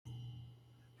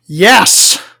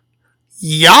Yes.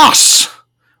 Yas.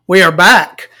 We are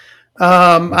back.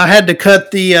 I had to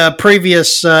cut the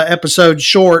previous episode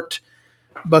short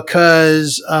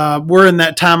because we're in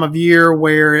that time of year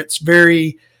where it's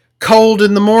very cold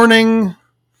in the morning,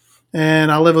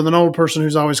 and I live with an old person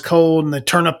who's always cold, and they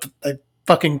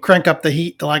fucking crank up the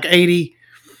heat to like 80,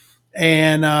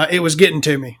 and it was getting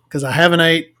to me because I haven't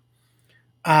ate.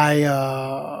 I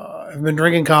have been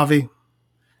drinking coffee,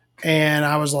 and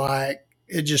I was like,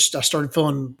 I started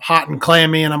feeling hot and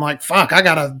clammy, and I'm like, fuck, I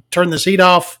gotta turn this heat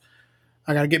off.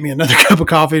 I gotta get me another cup of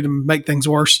coffee to make things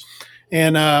worse.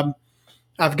 And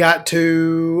I've got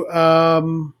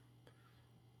to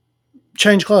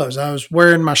change clothes. I was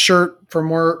wearing my shirt from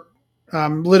work.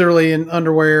 I'm literally in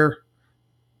underwear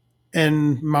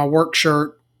and my work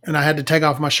shirt, and I had to take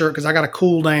off my shirt because I got to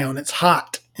cool down. It's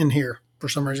hot in here for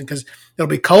some reason because it'll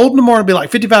be cold in the morning. It'll be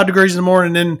like 55 degrees in the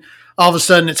morning, and then all of a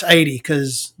sudden it's 80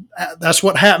 because that's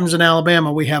what happens in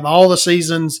Alabama. We have all the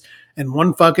seasons in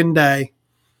one fucking day,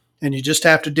 and you just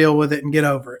have to deal with it and get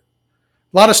over it.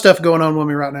 A lot of stuff going on with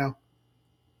me right now.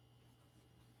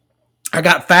 I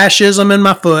got fascism in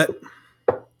my foot.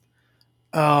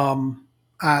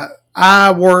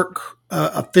 I work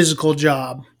a physical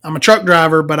job. I'm a truck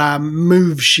driver, but I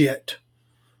move shit.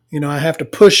 You know, I have to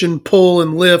push and pull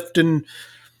and lift, and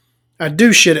I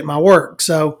do shit at my work.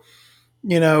 So,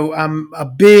 you know, I'm a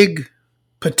big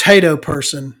potato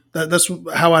person. That's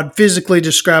how I'd physically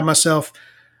describe myself.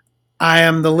 I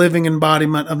am the living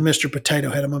embodiment of Mr.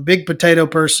 Potato Head. I'm a big potato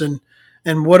person,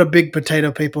 and what do big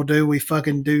potato people do? We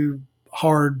fucking do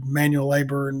hard manual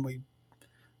labor, and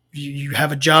you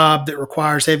have a job that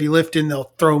requires heavy lifting,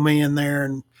 they'll throw me in there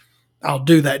and I'll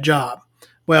do that job.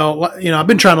 Well, you know, I've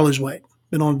been trying to lose weight,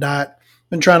 been on a diet,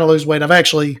 been trying to lose weight. I've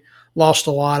actually lost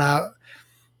a lot.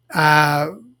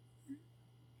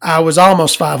 I was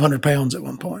almost 500 pounds at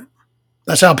one point.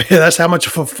 That's how much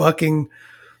of a fucking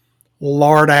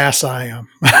lard ass I am.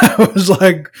 I was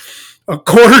like a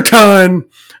quarter ton.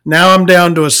 Now I'm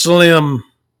down to a slim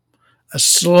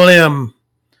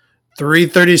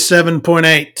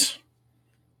 337.8.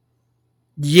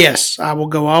 Yes, I will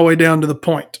go all the way down to the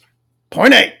point.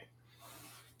 0.8.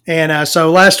 And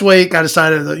so last week I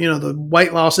decided that, the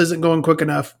weight loss isn't going quick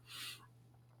enough.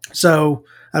 So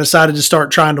I decided to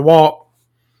start trying to walk.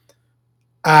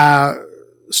 I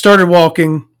started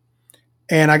walking,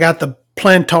 and I got the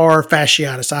plantar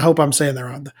fasciitis. I hope I'm saying that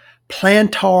wrong. The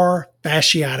plantar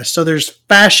fasciitis. So there's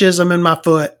fascism in my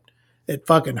foot. It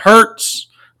fucking hurts.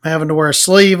 I'm having to wear a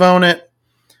sleeve on it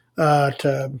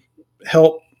to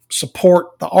help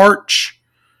support the arch.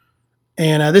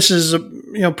 And this is,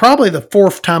 probably the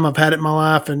fourth time I've had it in my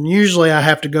life. And usually I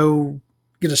have to go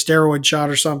get a steroid shot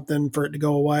or something for it to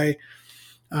go away.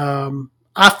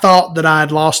 I thought that I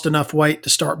had lost enough weight to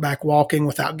start back walking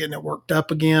without getting it worked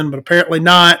up again, but apparently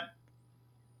not.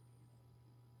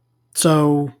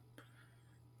 So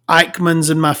Eichmann's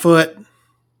in my foot.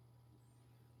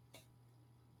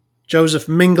 Joseph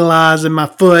Mengele's in my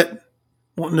foot,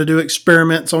 wanting to do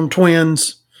experiments on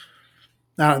twins.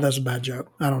 That's a bad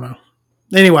joke. I don't know.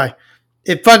 Anyway,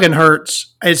 it fucking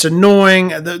hurts. It's annoying.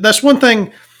 That's one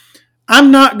thing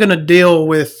I'm not going to deal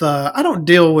with. I don't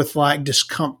deal with like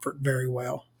discomfort very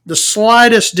well. The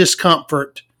slightest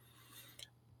discomfort,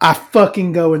 I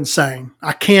fucking go insane.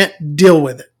 I can't deal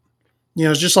with it.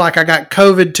 It's just like I got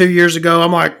COVID 2 years ago.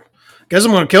 I'm like, guess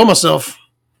I'm going to kill myself.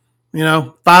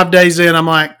 5 days in, I'm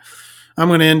like, I'm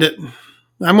going to end it.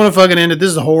 I'm going to fucking end it.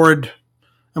 This is horrid.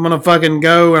 I'm going to fucking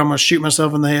go and I'm going to shoot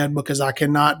myself in the head because I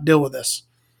cannot deal with this.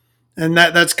 And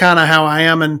that's kind of how I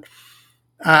am. And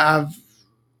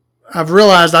I've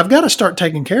realized I've got to start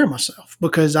taking care of myself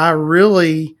because I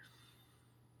really,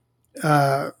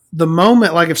 the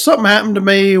moment, like if something happened to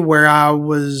me where I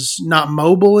was not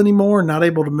mobile anymore, not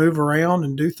able to move around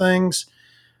and do things,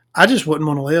 I just wouldn't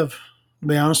want to live, to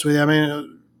be honest with you. I mean,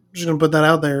 I'm just going to put that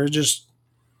out there.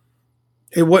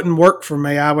 It wouldn't work for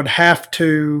me. I would have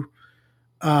to,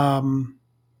 I'd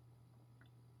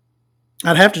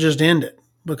have to just end it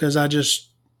because I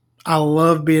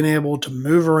love being able to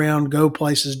move around, go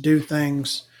places, do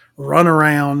things, run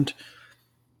around.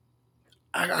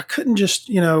 I couldn't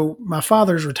just, my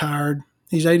father's retired.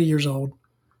 He's 80 years old.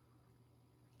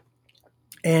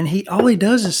 And all he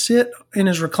does is sit in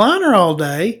his recliner all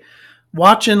day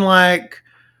watching like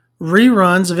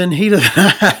reruns of In Heat of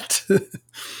the Night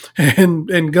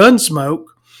and Gunsmoke.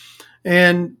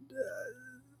 And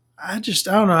I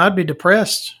don't know, I'd be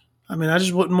depressed. I mean, I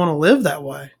just wouldn't want to live that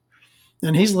way.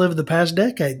 And he's lived the past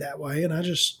decade that way. And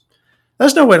that's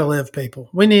no way to live, people.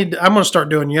 I'm going to start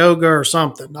doing yoga or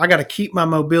something. I got to keep my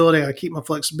mobility. I got to keep my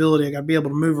flexibility. I got to be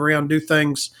able to move around, do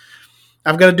things.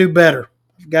 I've got to do better.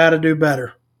 Got to do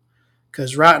better.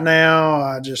 Because right now,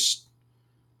 I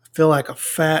feel like a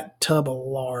fat tub of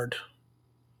lard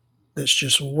that's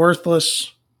just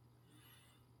worthless.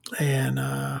 And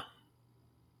I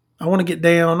want to get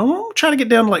down. I want to try to get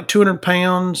down to like 200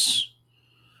 pounds.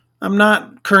 I'm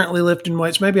not currently lifting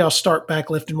weights. Maybe I'll start back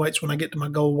lifting weights when I get to my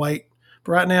goal weight.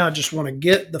 But right now, I just want to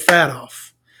get the fat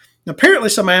off. Now, apparently,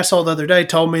 some asshole the other day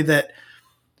told me that,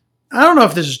 I don't know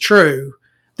if this is true,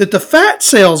 that the fat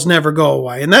cells never go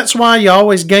away. And that's why you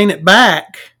always gain it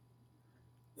back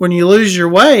when you lose your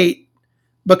weight,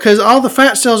 because all the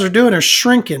fat cells are doing is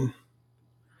shrinking.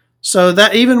 So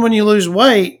that even when you lose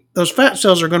weight, those fat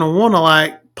cells are going to want to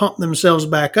like pump themselves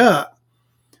back up.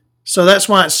 So that's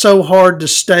why it's so hard to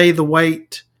stay the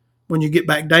weight when you get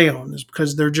back down, is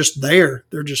because they're just there.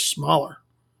 They're just smaller.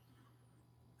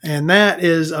 And that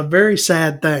is a very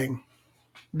sad thing,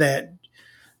 that,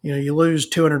 you know, you lose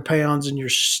 200 pounds and you're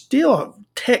still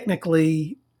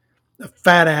technically a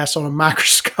fat ass on a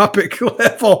microscopic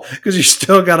level because you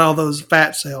still got all those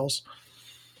fat cells.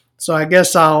 So I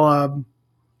guess I'll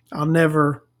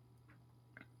never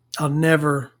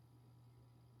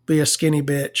be a skinny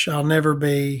bitch. I'll never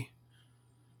be,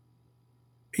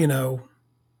 you know,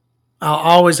 I'll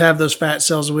always have those fat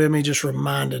cells with me, just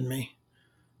reminding me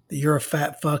that you're a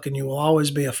fat fuck and you will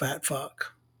always be a fat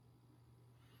fuck.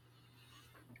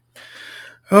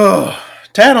 Oh,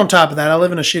 tad on top of that, I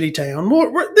live in a shitty town.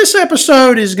 This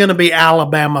episode is going to be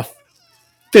Alabama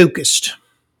focused.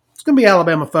 It's going to be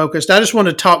Alabama focused. I just want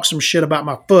to talk some shit about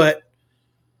my foot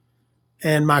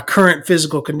and my current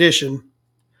physical condition.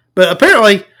 But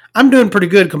apparently, I'm doing pretty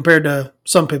good compared to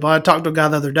some people. I talked to a guy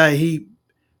the other day.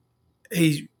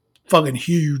 He's fucking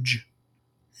huge.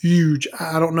 Huge.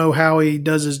 I don't know how he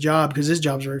does his job, because his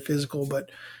job's very physical, but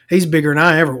he's bigger than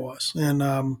I ever was.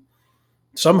 And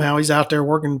somehow he's out there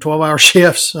working 12-hour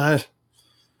shifts.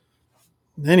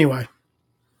 Anyway.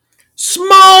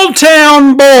 Small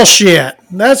town bullshit.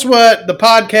 That's what the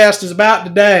podcast is about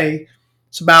today.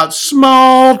 It's about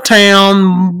small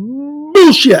town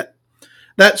bullshit.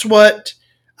 That's what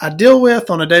I deal with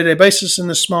on a day-to-day basis in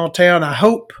this small town. I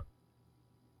hope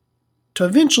to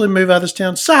eventually move out of this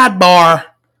town. Sidebar.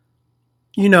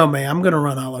 You know me. I'm going to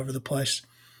run all over the place.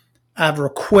 I've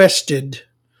requested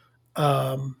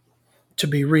to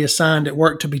be reassigned at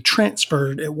work, to be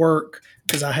transferred at work,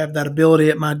 because I have that ability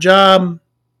at my job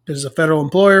as a federal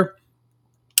employer.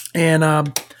 And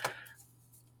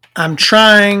I'm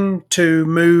trying to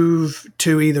move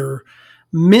to either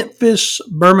Memphis,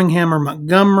 Birmingham, or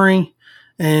Montgomery.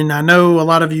 And I know a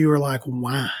lot of you are like,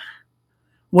 why?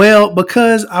 Well,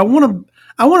 because I want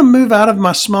to move out of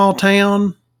my small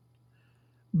town,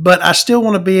 but I still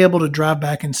want to be able to drive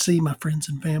back and see my friends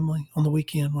and family on the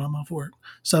weekend when I'm off work.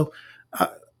 So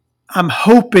I'm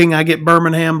hoping I get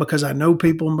Birmingham, because I know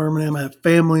people in Birmingham. I have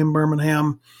family in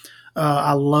Birmingham.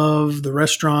 I love the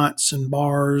restaurants and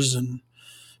bars and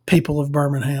people of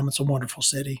Birmingham. It's a wonderful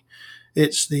city.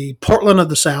 It's the Portland of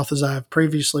the South, as I've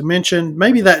previously mentioned.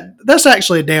 Maybe that's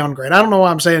actually a downgrade. I don't know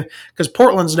why I'm saying, because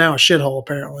Portland's now a shithole,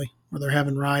 apparently, where they're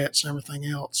having riots and everything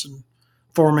else and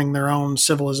forming their own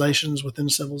civilizations within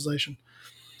civilization.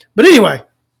 But anyway,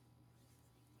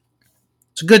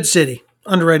 it's a good city,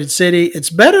 underrated city. It's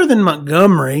better than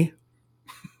Montgomery.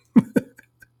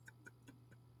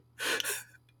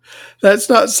 That's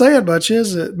not saying much,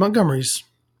 is it?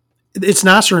 It's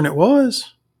nicer than it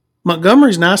was.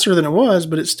 Montgomery's nicer than it was,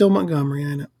 but it's still Montgomery,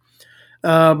 ain't it?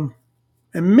 And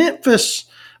Memphis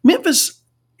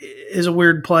is a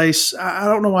weird place. I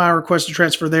don't know why I requested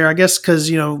transfer there. I guess because,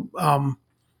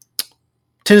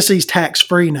 Tennessee's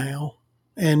tax-free now,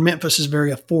 and Memphis is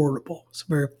very affordable. It's a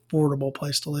very affordable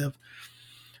place to live.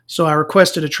 So I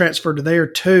requested a transfer to there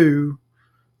too,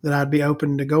 that I'd be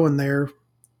open to going there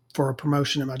for a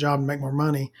promotion at my job and make more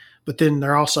money. But then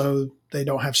they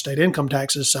don't have state income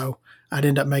taxes, so I'd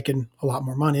end up making a lot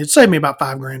more money. It'd save me about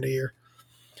 $5,000 a year.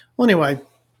 Well, anyway,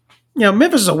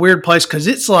 Memphis is a weird place because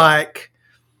it's like,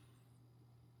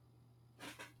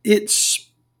 it's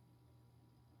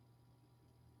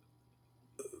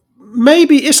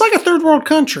like a third world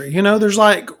country. There's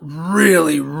like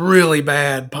really, really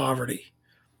bad poverty.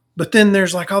 But then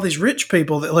there's like all these rich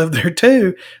people that live there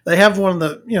too. They have one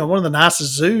of the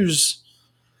nicest zoos,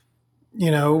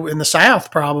 in the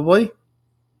South probably.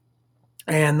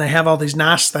 And they have all these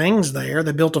nice things there.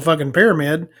 They built a fucking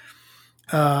pyramid.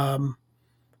 But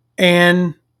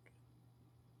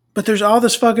there's all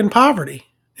this fucking poverty.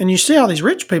 And you see all these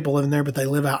rich people living there, but they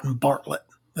live out in Bartlett.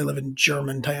 They live in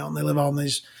Germantown. They live on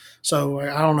these. So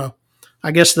I don't know.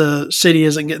 I guess the city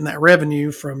isn't getting that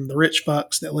revenue from the rich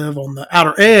fucks that live on the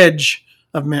outer edge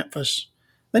of Memphis.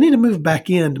 They need to move back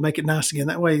in to make it nice again.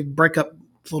 That way, break up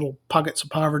little pockets of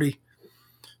poverty.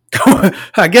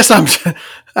 I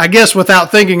guess without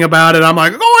thinking about it, I'm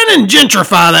like, go in and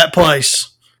gentrify that place.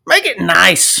 Make it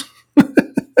nice.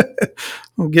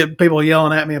 I'll get people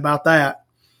yelling at me about that.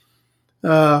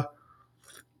 Well,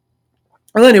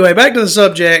 anyway, back to the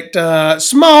subject.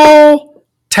 Small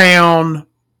town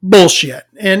bullshit.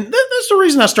 And that's the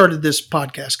reason I started this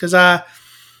podcast, because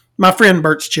my friend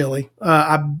Bert's chili.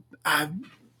 I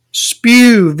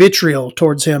spew vitriol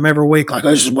towards him every week, like,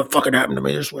 this is what fucking happened to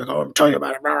me this week. I'll tell you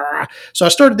about it. So I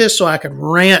started this so I could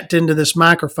rant into this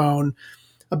microphone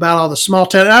about all the small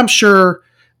town. And I'm sure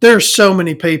there's so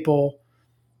many people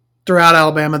throughout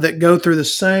Alabama that go through the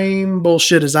same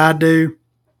bullshit as I do.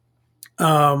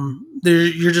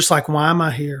 You're just like, why am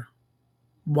I here?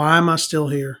 Why am I still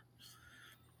here?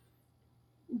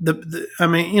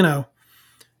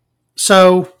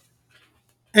 So,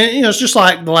 and it's just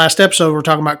like the last episode we were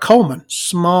talking about Coleman,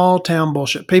 small town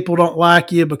bullshit. People don't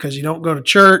like you because you don't go to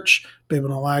church. People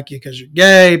don't like you because you're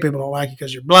gay. People don't like you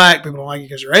because you're black. People don't like you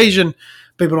because you're Asian.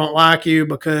 People don't like you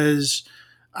because,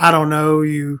 I don't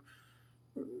know,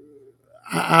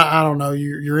 I don't know,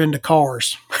 you're into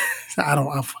cars. I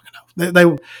fucking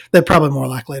know. They're probably more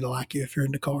likely to like you if you're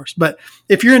into cars. But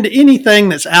if you're into anything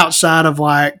that's outside of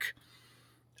like,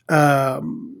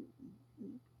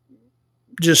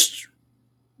 just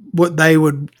what they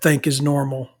would think is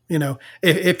normal,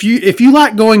 if you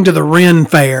like going to the Ren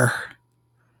Fair,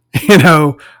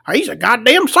 he's a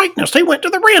goddamn Satanist. He went to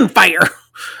the Ren Fair.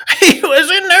 He was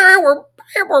in there.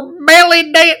 There were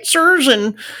belly dancers,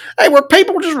 and there were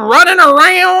people just running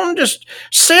around, just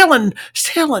selling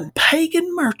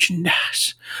pagan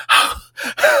merchandise.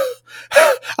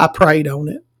 I prayed on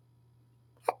it.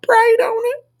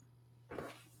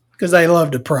 Because they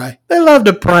love to pray. They love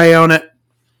to pray on it.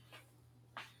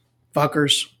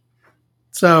 Fuckers.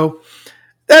 So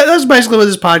that's basically what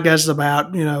this podcast is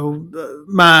about.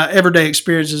 My everyday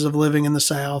experiences of living in the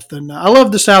South. And I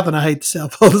love the South and I hate the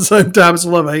South all at the same time. It's a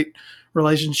love-hate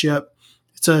relationship.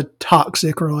 It's a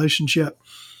toxic relationship.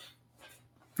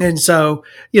 And so,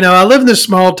 I live in this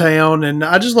small town, and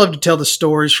I just love to tell the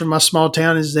stories from my small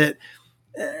town. Is that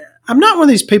I'm not one of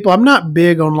these people. I'm not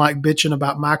big on like bitching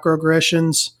about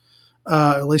microaggressions.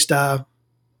 At least I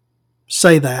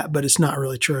say that, but it's not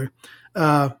really true.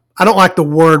 I don't like the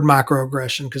word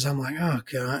microaggression because I'm like, oh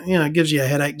God, it gives you a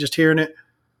headache just hearing it.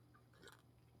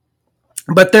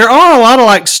 But there are a lot of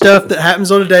like stuff that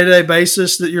happens on a day-to-day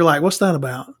basis that you're like, what's that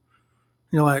about? And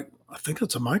you're like, I think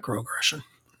that's a microaggression.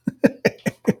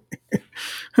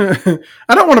 I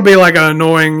don't want to be like an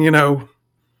annoying,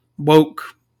 woke,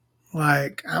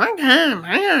 like,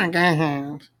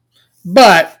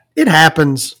 but it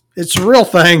happens. It's a real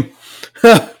thing.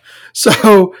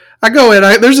 So I go in.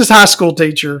 There's this high school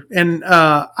teacher, and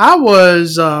I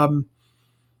was an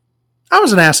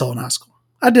asshole in high school.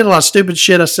 I did a lot of stupid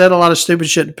shit. I said a lot of stupid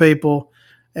shit to people.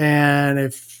 And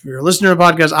if you're listening to the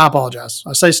podcast, I apologize.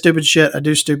 I say stupid shit. I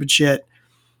do stupid shit.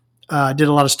 I did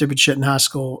a lot of stupid shit in high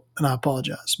school, and I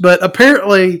apologize. But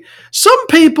apparently, some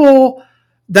people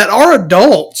that are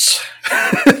adults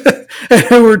and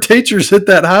who were teachers at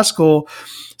that high school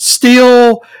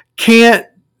still can't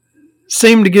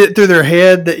seem to get it through their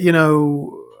head that,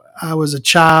 I was a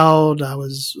child, I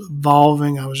was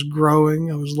evolving, I was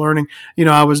growing, I was learning.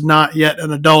 I was not yet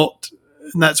an adult,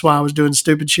 and that's why I was doing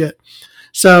stupid shit.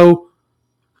 So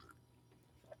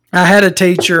I had a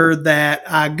teacher that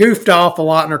I goofed off a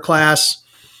lot in her class,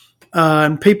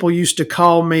 and people used to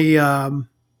call me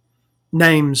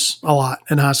names a lot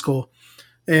in high school,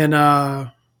 and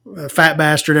fat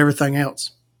bastard, everything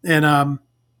else. And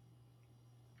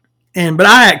but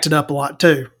I acted up a lot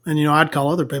too, and I'd call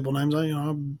other people names.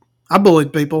 I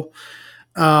bullied people,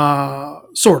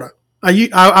 sort of.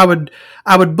 I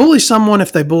would bully someone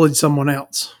if they bullied someone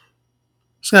else.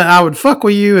 So I would fuck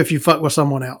with you if you fuck with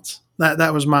someone else.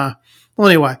 That was my. Well,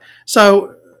 anyway.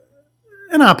 So,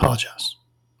 and I apologize.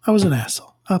 I was an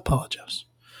asshole. I apologize.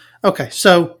 Okay,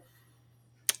 so,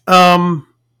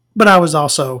 but I was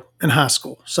also in high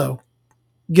school, so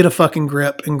get a fucking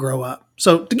grip and grow up.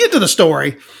 So to get to the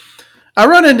story, I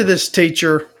run into this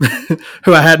teacher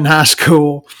who I had in high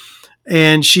school,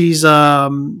 and she's,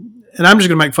 and I'm just going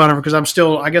to make fun of her because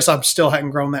I guess I'm still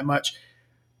hadn't grown that much.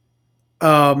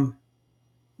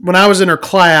 When I was in her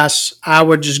class, I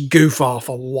would just goof off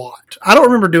a lot. I don't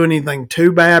remember doing anything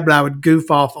too bad, but I would goof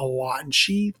off a lot, and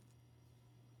she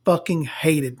fucking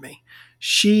hated me.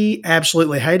 She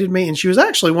absolutely hated me, and she was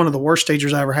actually one of the worst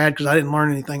teachers I ever had because I didn't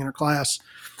learn anything in her class.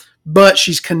 But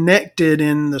she's connected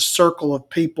in the circle of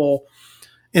people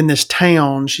in this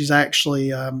town. She's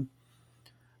actually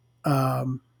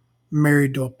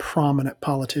married to a prominent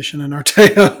politician in our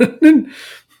town.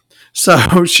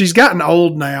 So she's gotten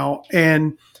old now.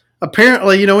 And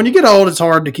apparently, when you get old, it's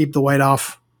hard to keep the weight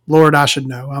off. Lord, I should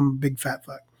know. I'm a big fat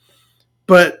fuck.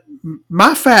 But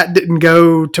my fat didn't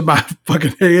go to my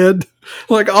fucking head.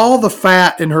 Like all the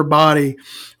fat in her body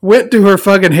went to her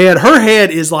fucking head. Her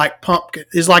head is like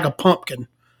a pumpkin.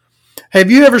 Have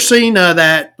you ever seen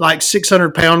that like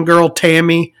 600-pound girl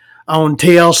Tammy on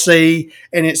TLC?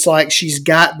 And it's like she's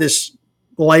got this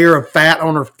layer of fat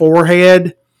on her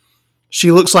forehead.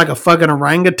 She looks like a fucking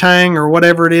orangutan or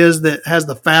whatever it is that has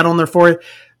the fat on their forehead.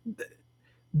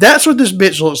 That's what this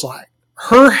bitch looks like.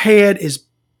 Her head is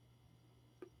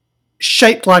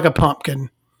shaped like a pumpkin.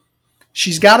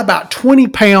 She's got about 20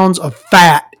 pounds of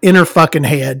fat in her fucking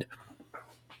head.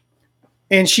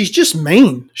 And she's just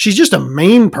mean. She's just a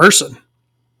mean person.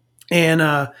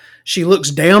 And she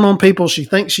looks down on people. She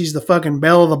thinks she's the fucking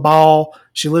belle of the ball.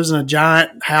 She lives in a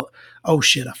giant house. Oh,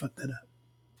 shit, I fucked that up.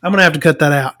 I'm going to have to cut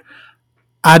that out.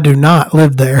 I do not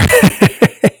live there.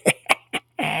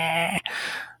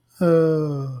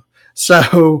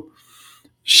 So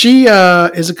she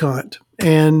is a cunt.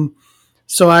 And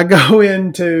so I go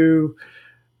into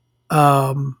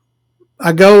a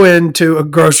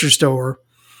grocery store,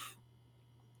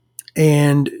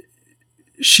 and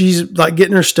she's like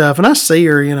getting her stuff, and I see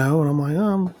her, and I'm like,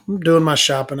 oh, I'm doing my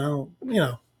shopping. I don't,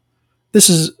 this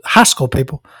is high school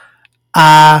people.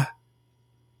 I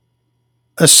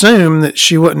assume that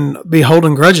she wouldn't be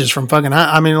holding grudges from fucking.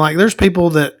 I mean, like, there's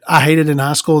people that I hated in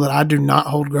high school that I do not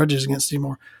hold grudges against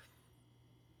anymore.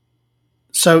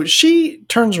 So she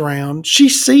turns around, she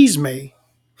sees me.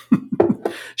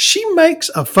 She makes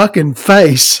a fucking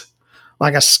face,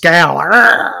 like a scowl.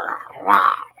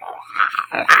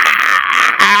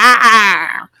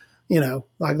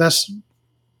 Like that's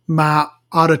my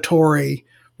auditory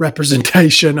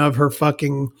representation of her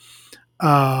fucking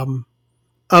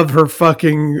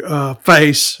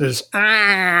face. It's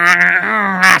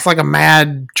like a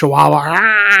mad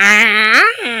chihuahua.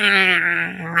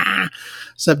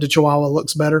 Except the chihuahua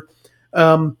looks better.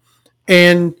 And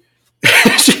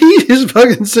she is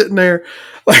fucking sitting there,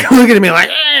 like, looking at me like,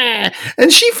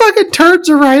 and she fucking turns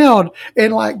around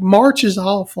and like marches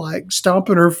off, like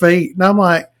stomping her feet. And I'm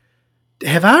like,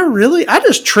 have I really? I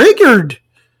just triggered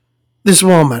this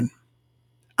woman.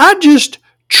 I just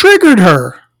triggered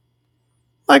her.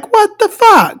 Like, what the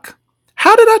fuck?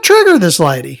 How did I trigger this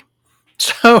lady?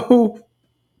 So,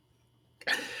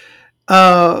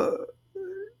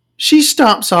 she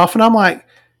stomps off, and I'm like,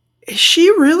 is she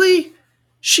really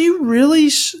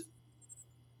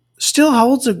still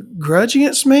holds a grudge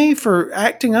against me for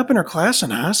acting up in her class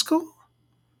in high school?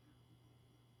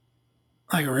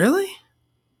 Like, really?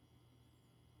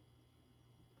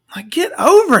 Like, get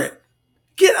over it.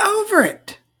 Get over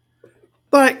it.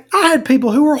 Like, I had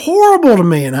people who were horrible to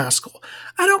me in high school.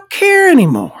 I don't care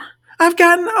anymore. I've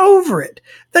gotten over it.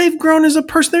 They've grown as a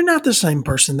person. They're not the same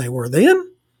person they were then.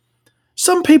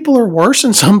 Some people are worse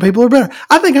and some people are better.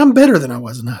 I think I'm better than I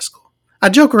was in high school. I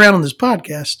joke around on this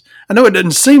podcast. I know it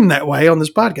doesn't seem that way on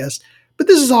this podcast, but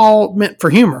this is all meant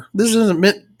for humor. This isn't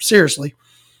meant seriously.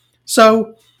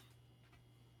 So,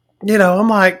 I'm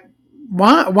like,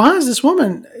 why is this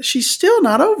woman, she's still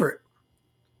not over it?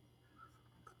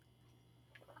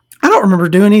 I don't remember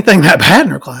doing anything that bad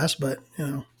in her class, but,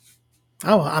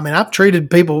 I've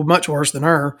treated people much worse than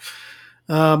her,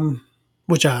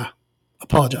 which I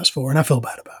apologize for and I feel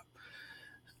bad about.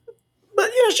 But,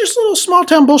 it's just little small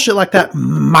town bullshit like that.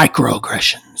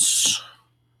 Microaggressions.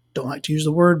 Don't like to use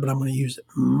the word, but I'm going to use it.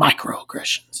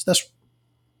 Microaggressions. That's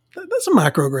a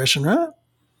microaggression, right?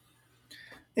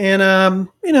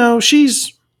 And,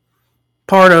 she's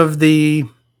part of the,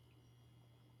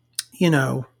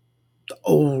 the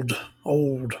old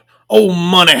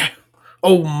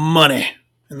money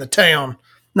in the town.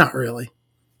 Not really.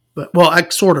 But, well, I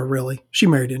sort of really. She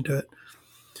married into it.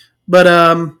 But,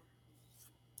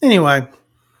 anyway.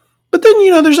 But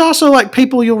then, there's also like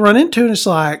people you'll run into and it's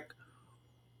like,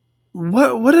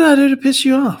 what did I do to piss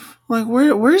you off? Like,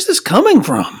 where is this coming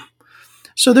from?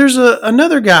 So there's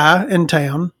another guy in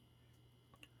town.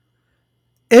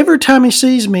 Every time he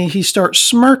sees me, he starts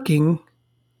smirking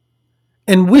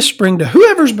and whispering to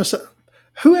whoever's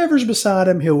beside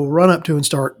him. He'll run up to and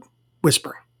start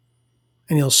whispering,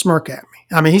 and he'll smirk at me.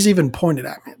 I mean, he's even pointed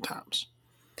at me at times.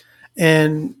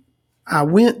 And I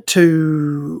went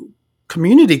to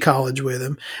community college with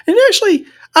him, and actually,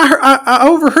 I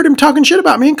overheard him talking shit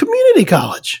about me in community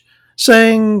college,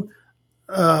 saying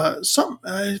I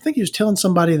think he was telling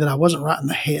somebody that I wasn't right in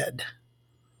the head.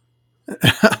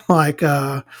 Like,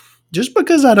 just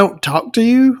because I don't talk to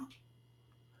you,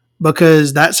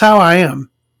 because that's how I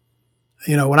am.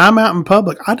 When I'm out in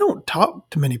public, I don't talk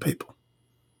to many people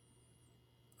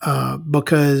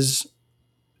because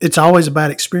it's always a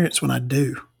bad experience when I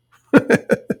do.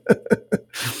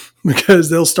 Because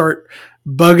they'll start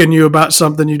bugging you about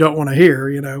something you don't want to hear,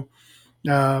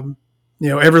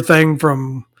 everything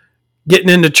from getting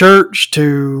into church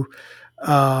to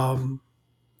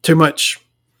too much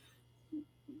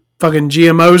fucking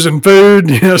GMOs in food,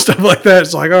 stuff like that.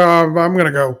 It's like, oh, I'm going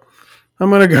to go. I'm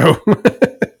going to go.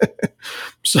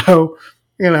 So,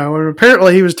 and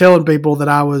apparently he was telling people that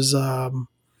I was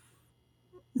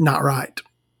not right.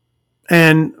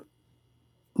 And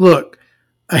look,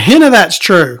 a hint of that's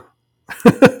true,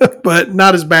 but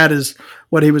not as bad as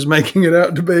what he was making it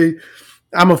out to be.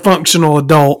 I'm a functional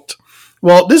adult.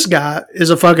 Well, this guy is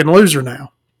a fucking loser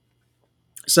now.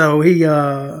 So he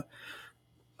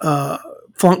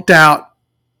flunked out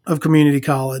of community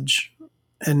college,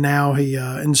 and now he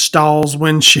installs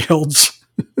windshields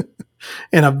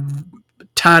in a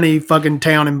tiny fucking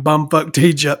town in bumfucked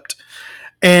Egypt.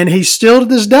 And he still to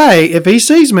this day, if he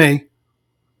sees me,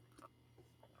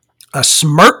 a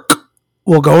smirk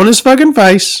will go on his fucking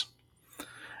face,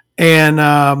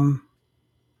 and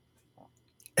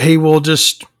he will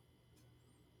just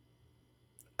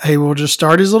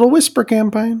start his little whisper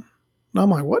campaign. And I'm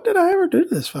like, what did I ever do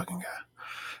to this fucking guy?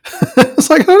 It's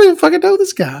like, I don't even fucking know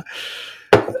this guy.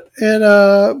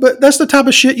 And but that's the type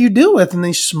of shit you deal with in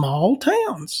these small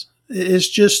towns. It's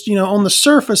just, on the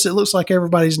surface, it looks like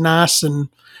everybody's nice, and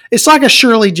it's like a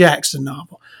Shirley Jackson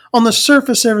novel. On the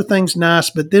surface, everything's nice,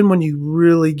 but then when you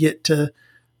really get to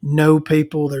know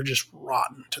people, they're just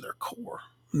rotten to their core.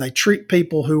 And they treat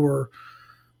people who are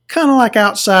kind of like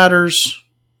outsiders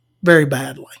very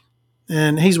badly.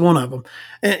 And he's one of them.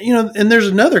 And, and there's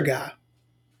another guy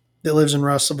that lives in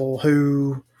Russellville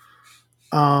who,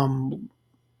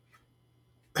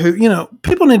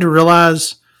 people need to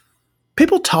realize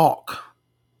people talk.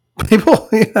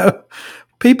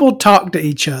 People talk to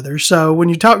each other. So when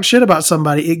you talk shit about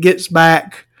somebody, it gets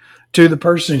back to the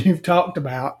person you've talked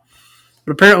about.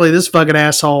 But apparently this fucking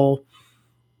asshole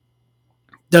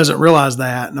doesn't realize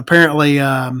that. And apparently,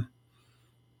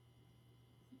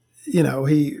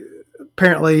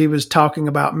 he was talking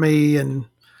about me and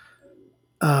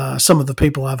some of the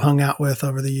people I've hung out with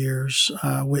over the years,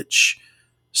 which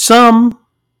some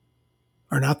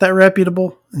are not that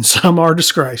reputable and some are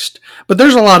disgraced. But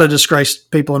there's a lot of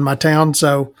disgraced people in my town.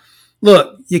 So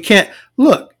look,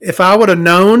 if I would have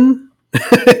known,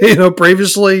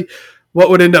 previously what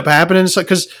would end up happening. So,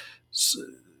 because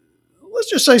let's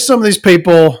just say some of these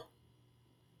people,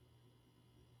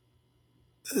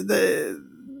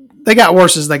 they got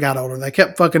worse as they got older. They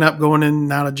kept fucking up going in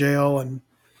and out of jail. And,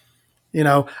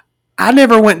 I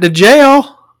never went to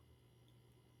jail.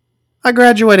 I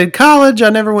graduated college. I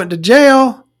never went to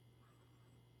jail.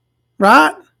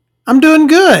 Right? I'm doing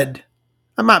good.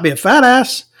 I might be a fat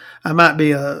ass. I might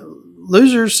be a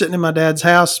loser sitting in my dad's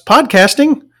house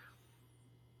podcasting.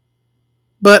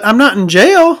 But I'm not in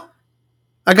jail.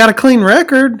 I got a clean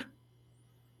record.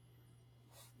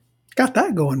 Got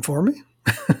that going for me.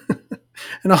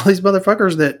 And all these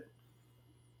motherfuckers that,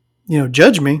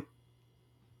 judge me,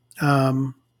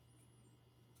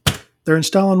 they're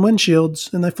installing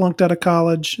windshields and they flunked out of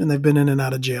college and they've been in and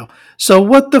out of jail. So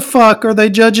what the fuck are they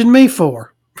judging me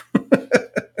for?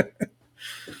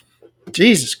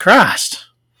 Jesus Christ.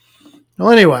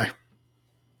 Well, anyway,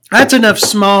 that's enough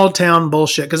small town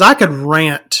bullshit, because I could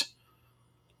rant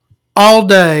all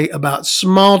day about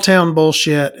small town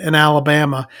bullshit in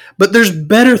Alabama, but there's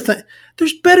better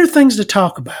things to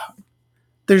talk about.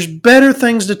 There's better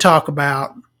things to talk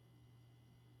about,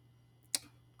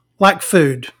 like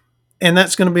food. And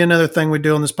that's going to be another thing we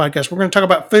do on this podcast. We're going to talk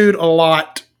about food a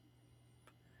lot.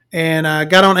 And I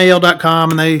got on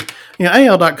AL.com, and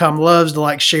AL.com loves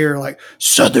to share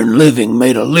Southern Living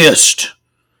made a list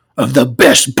of the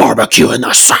best barbecue in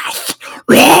the South.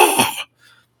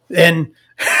 And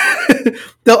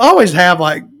they'll always have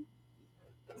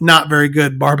not very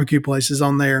good barbecue places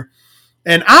on there.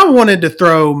 And I wanted to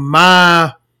throw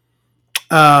my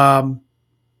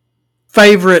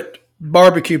favorite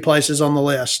barbecue places on the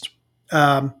list.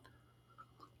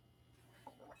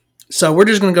 So we're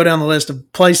just going to go down the list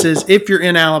of places. If you're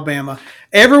in Alabama,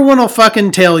 everyone will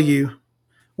fucking tell you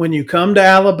when you come to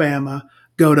Alabama,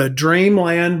 go to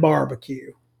Dreamland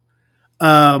Barbecue.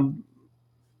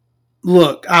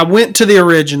 Look, I went to the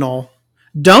original.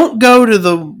 Don't go to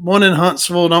the one in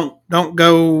Huntsville. Don't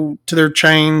go to their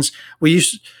chains. We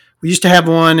used to have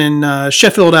one in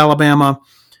Sheffield, Alabama.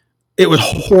 It was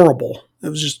horrible. It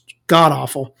was just god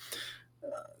awful.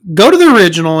 Go to the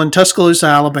original in Tuscaloosa,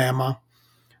 Alabama.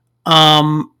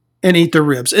 and eat their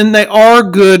ribs. And they are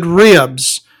good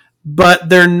ribs, but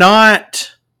they're not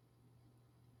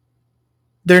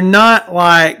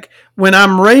like when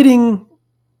I'm rating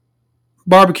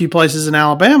barbecue places in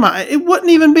Alabama, it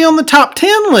wouldn't even be on the top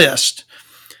 10 list.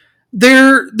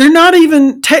 They're not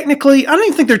even technically, I don't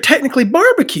even think they're technically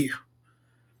barbecue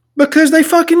because they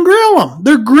fucking grill them.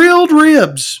 They're grilled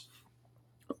ribs.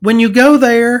 When you go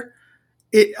there,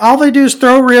 all they do is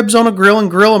throw ribs on a grill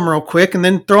and grill them real quick and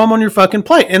then throw them on your fucking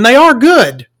plate. And they are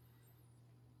good.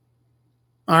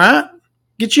 All right?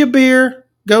 Get you a beer.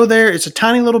 Go there. It's a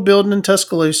tiny little building in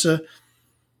Tuscaloosa.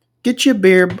 Get you a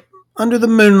beer under the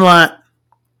moonlight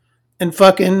and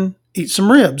fucking eat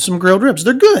some ribs, some grilled ribs.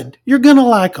 They're good. You're going to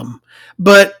like them.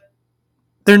 But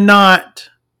they're not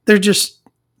the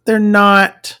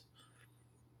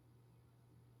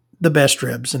best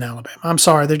ribs in Alabama. I'm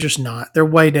sorry, they're just not. They're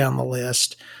way down the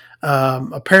list.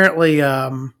 Apparently,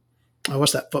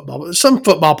 what's that football? Some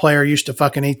football player used to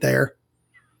fucking eat there.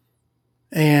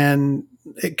 And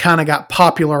it kind of got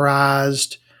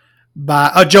popularized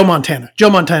by Joe Montana. Joe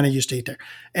Montana used to eat there.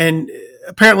 And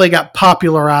apparently got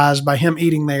popularized by him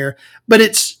eating there. But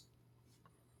it's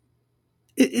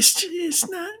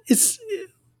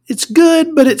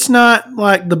good, but it's not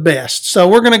like the best. So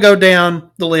we're going to go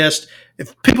down the list.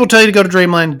 If people tell you to go to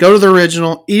Dreamland, go to the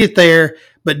original, eat it there,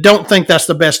 but don't think that's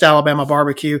the best Alabama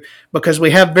barbecue because we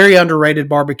have very underrated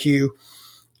barbecue.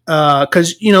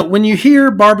 Because, when you hear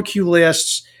barbecue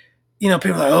lists,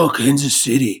 people are like, oh, Kansas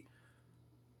City.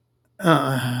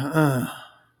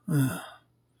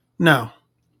 No.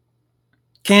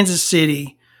 Kansas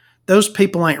City, those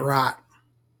people ain't right.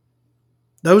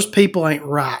 Those people ain't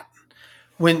right.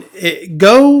 If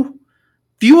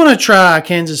you want to try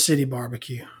Kansas City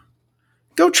barbecue,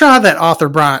 go try that Arthur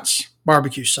Bryant's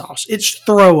barbecue sauce. It's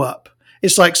throw up.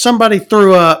 It's like somebody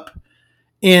threw up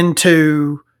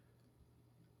into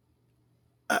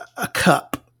a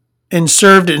cup and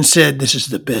served it and said, this is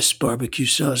the best barbecue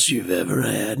sauce you've ever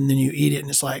had. And then you eat it and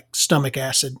it's like stomach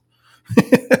acid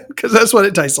because that's what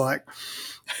it tastes like.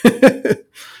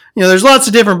 There's lots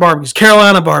of different barbecues.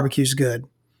 Carolina barbecue's good.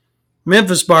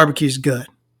 Memphis barbecue's good.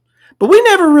 But we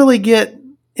never really get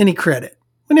any credit.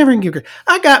 We never get credit.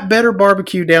 I got better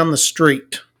barbecue down the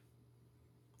street,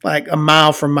 like a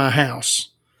mile from my house,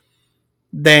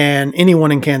 than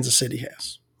anyone in Kansas City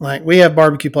has. Like, we have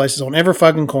barbecue places on every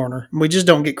fucking corner, and we just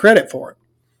don't get credit for it.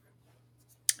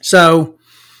 So,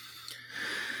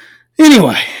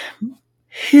 anyway,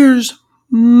 here's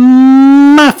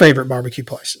my favorite barbecue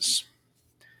places.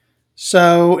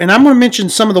 So, and I'm going to mention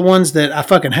some of the ones that I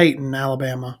fucking hate in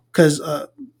Alabama. Because,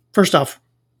 first off,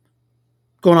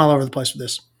 going all over the place with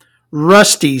this.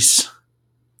 Rusty's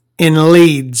in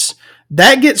Leeds.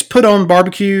 That gets put on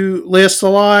barbecue lists a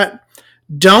lot.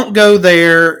 Don't go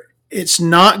there. It's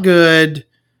not good.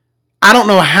 I don't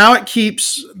know how it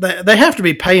keeps. They have to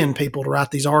be paying people to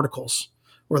write these articles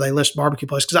where they list barbecue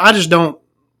places. Because I just don't.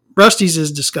 Rusty's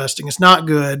is disgusting. It's not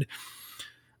good.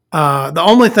 The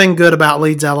only thing good about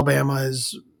Leeds, Alabama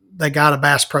is they got a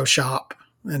Bass Pro Shop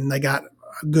and they got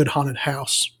a good haunted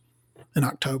house in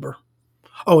October.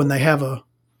 Oh, and they have a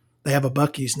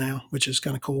Buc-ee's now, which is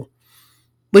kind of cool.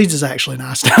 Leeds is actually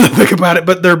nice now to think about it,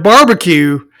 but their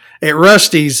barbecue at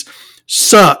Rusty's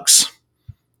sucks.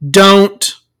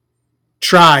 Don't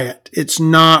try it. It's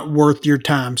not worth your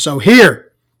time. So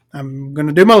here, I'm going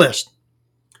to do my list.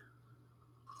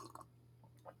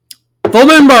 Full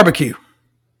Moon Barbecue.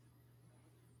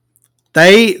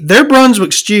 Their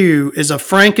Brunswick stew is a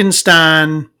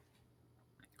Frankenstein.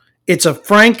 It's a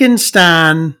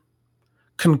Frankenstein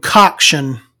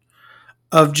concoction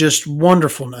of just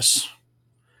wonderfulness.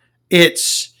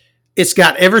 It's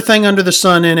got everything under the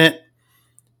sun in it.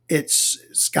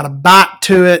 It's got a bite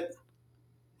to it.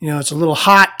 It's a little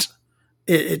hot.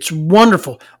 It's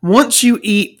wonderful. Once you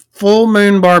eat Full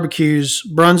Moon Barbecue's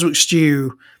Brunswick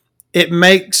stew, it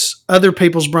makes other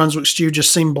people's Brunswick stew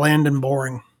just seem bland and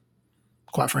boring,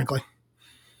 quite frankly.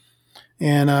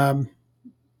 And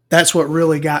that's what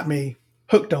really got me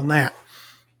hooked on that.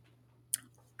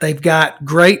 They've got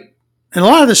great, and a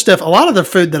lot of the stuff, a lot of the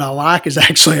food that I like is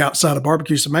actually outside of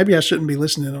barbecue, so maybe I shouldn't be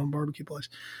listening on a barbecue place.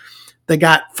 They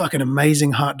got fucking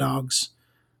amazing hot dogs.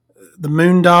 The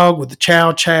moon dog with the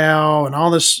chow chow and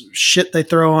all this shit they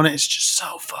throw on it, it's just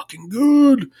so fucking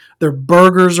good. Their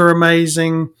burgers are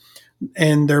amazing,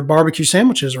 and their barbecue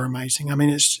sandwiches are amazing. I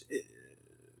mean,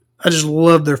 I just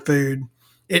love their food.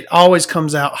 It always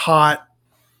comes out hot.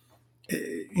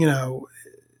 It's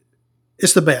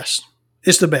the best.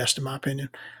 It's the best in my opinion.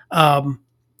 I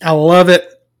love it.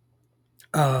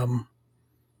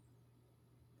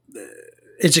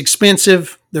 It's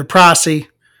expensive. They're pricey.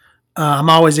 I'm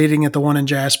always eating at the one in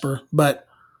Jasper, but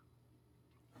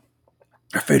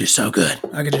their food is so good.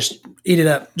 I could just eat it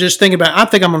up. Just think about it. I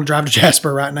think I'm going to drive to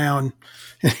Jasper right now and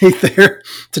eat there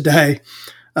today.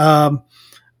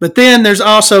 But then there's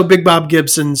also Big Bob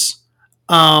Gibson's.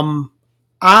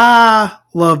 I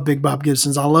love Big Bob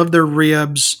Gibson's. I love their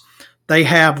ribs. They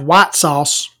have white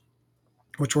sauce,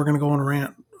 which we're going to go on a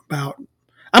rant about.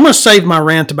 I'm going to save my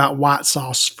rant about white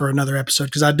sauce for another episode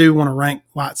because I do want to rank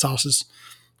white sauces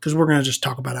because we're going to just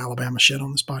talk about Alabama shit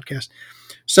on this podcast.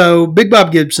 So Big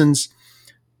Bob Gibson's,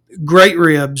 great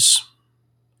ribs.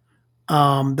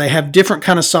 They have different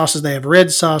kind of sauces. They have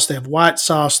red sauce. They have white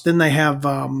sauce. Then they have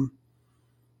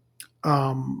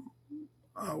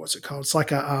what's it called? It's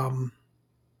like a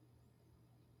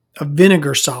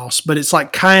vinegar sauce, but it's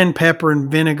like cayenne pepper and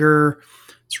vinegar.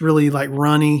 It's really like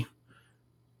runny.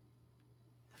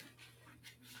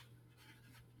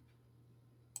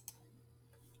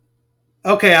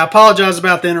 Okay, I apologize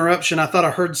about the interruption. I thought I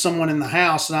heard someone in the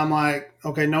house, and I'm like,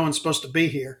 okay, no one's supposed to be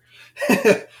here.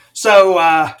 So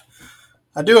I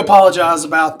do apologize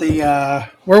about the.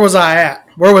 Where was I at?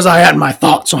 Where was I at in my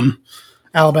thoughts on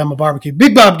Alabama barbecue?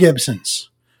 Big Bob Gibson's.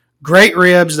 Great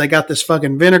ribs. They got this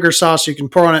fucking vinegar sauce you can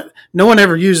pour on it. No one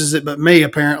ever uses it but me,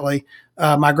 apparently.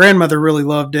 My grandmother really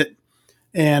loved it.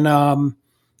 And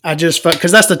I just,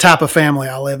 because that's the type of family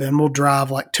I live in. We'll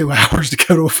drive like 2 hours to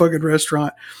go to a fucking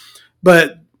restaurant.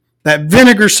 But that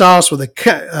vinegar sauce with a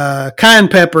cayenne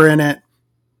pepper in it,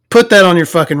 put that on your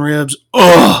fucking ribs.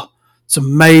 Oh, it's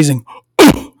amazing.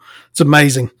 It's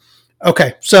amazing.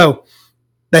 Okay, so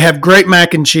they have great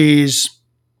mac and cheese.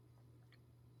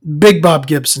 Big Bob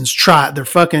Gibson's, try it. They're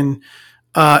fucking.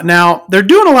 Now, they're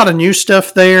doing a lot of new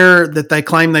stuff there that they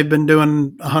claim they've been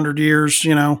doing 100 years.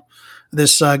 You know,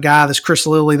 this guy, this Chris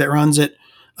Lilly that runs it.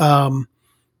 I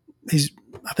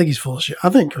think he's full of shit. I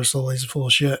think Chris Lilly's full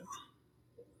of shit.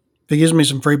 If he gives me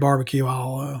some free barbecue,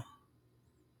 I'll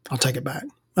take it back.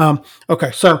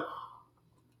 Okay, so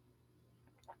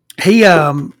he,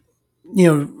 I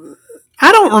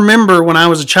don't remember when I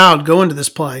was a child going to this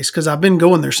place because I've been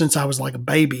going there since I was like a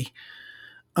baby.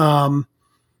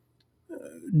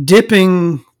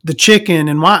 Dipping the chicken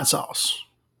in white sauce.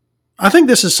 I think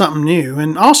this is something new,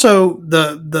 and also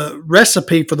the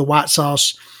recipe for the white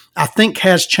sauce I think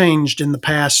has changed in the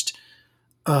past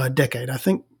decade. I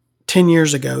think 10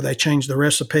 years ago they changed the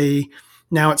recipe.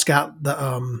 Now it's got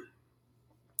the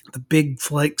big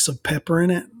flakes of pepper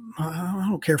in it. I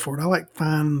don't care for it. I like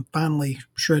finely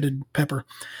shredded pepper.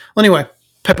 Well, anyway,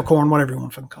 peppercorn, whatever you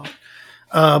want to call it.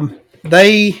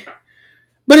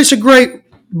 But it's a great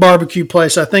barbecue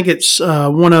place. I think it's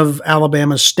one of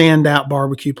Alabama's standout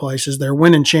barbecue places. They're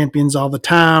winning champions all the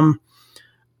time,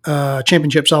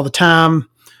 championships all the time.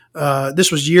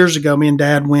 This was years ago. Me and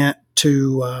Dad went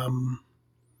to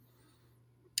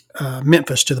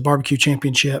Memphis to the barbecue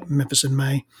championship, Memphis in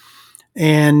May.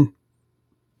 And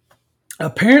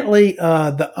apparently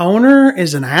the owner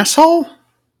is an asshole,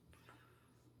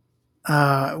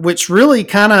 which really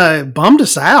kind of bummed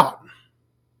us out.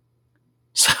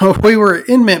 So we were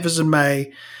in Memphis in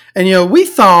May, and we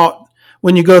thought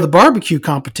when you go to the barbecue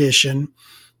competition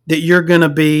that you're going to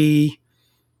be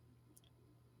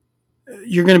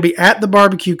at the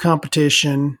barbecue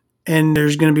competition, and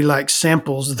there's going to be like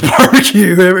samples of the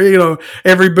barbecue.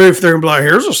 Every booth they're going to be like,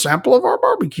 "Here's a sample of our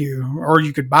barbecue," or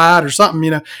you could buy it or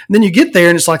something. And then you get there,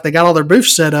 and it's like they got all their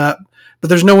booths set up, but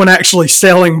there's no one actually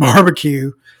selling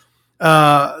barbecue.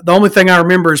 The only thing I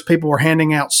remember is people were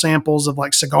handing out samples of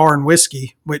like cigar and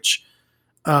whiskey, which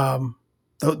that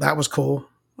was cool.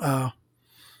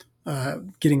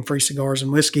 Getting free cigars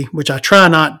and whiskey, which I try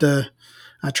not to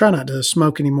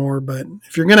smoke anymore. But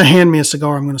if you're going to hand me a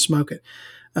cigar, I'm going to smoke it,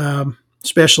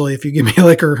 especially if you give me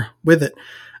liquor with it.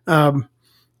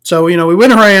 So we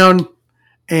went around,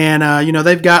 and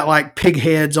they've got like pig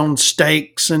heads on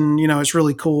steaks, and it's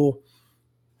really cool.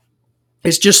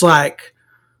 It's just like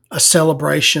a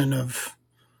celebration of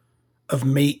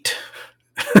meat.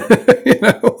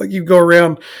 Like you go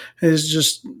around, there's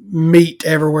just meat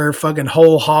everywhere, fucking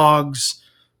whole hogs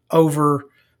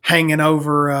hanging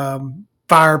over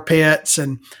fire pits,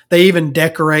 and they even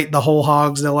decorate the whole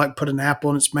hogs. They'll like put an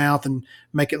apple in its mouth and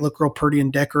make it look real pretty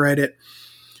and decorate it.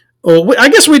 Well, I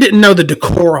guess we didn't know the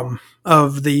decorum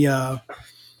of the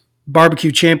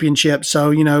barbecue championship,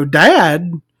 so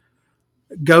Dad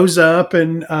goes up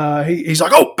and he's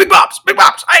like, "Oh, big bops,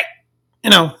 hey!"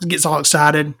 Gets all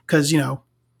excited because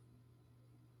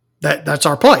that's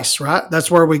our place, right? That's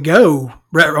where we go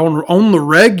on the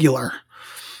regular.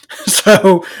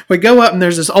 So we go up, and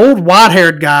there's this old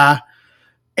white-haired guy,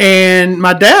 and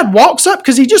my dad walks up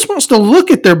because he just wants to look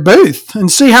at their booth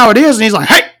and see how it is, and he's like,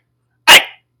 "Hey,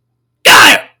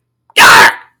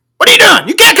 on,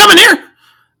 you can't come in here.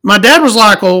 My dad was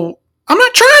like, well, I'm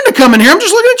not trying to come in here. I'm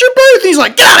just looking at your booth. He's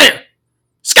like, get out of here,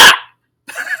 Scott.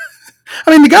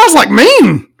 I mean, the guy's like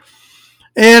mean.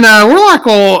 And we're like,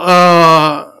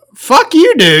 well, fuck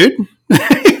you, dude.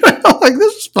 Like,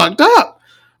 this is fucked up.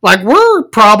 Like, we're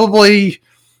probably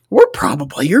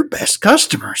your best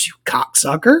customers, you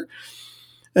cocksucker.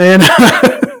 And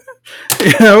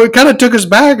it kind of took us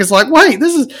back. It's like, wait,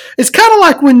 it's kind of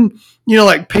like when,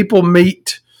 like people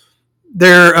meet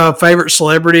their favorite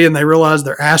celebrity and they realize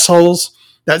they're assholes.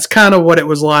 That's kind of what it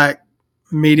was like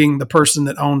meeting the person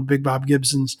that owned Big Bob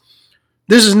Gibson's.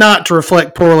 This is not to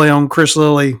reflect poorly on Chris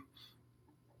Lilly.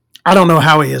 I don't know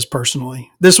how he is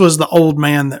personally. This was the old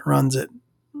man that runs it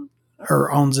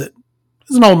or owns it.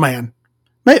 He's an old man.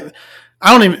 Maybe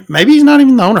he's not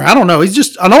even the owner. I don't know. He's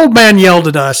just an old man yelled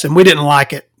at us and we didn't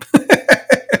like it.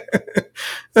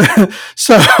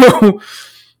 So,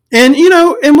 and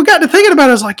we got to thinking about it.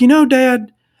 I was like,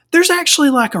 Dad, there's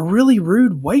actually like a really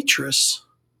rude waitress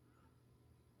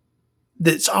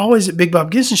that's always at Big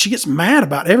Bob Gibson. She gets mad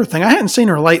about everything. I hadn't seen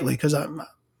her lately because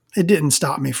it didn't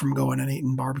stop me from going and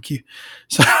eating barbecue.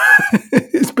 So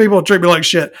people treat me like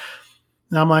shit.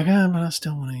 And I'm like, but I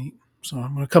still want to eat. So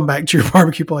I'm going to come back to your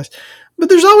barbecue place. But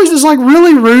there's always this like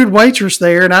really rude waitress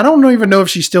there. And I don't even know if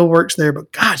she still works there,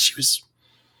 but God, she was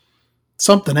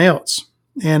something else.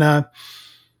 And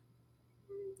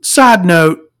side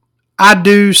note, I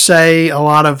do say a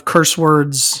lot of curse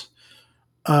words.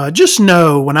 Just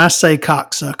know when I say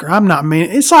cocksucker, I'm not mean.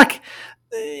 It's like,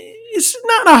 it's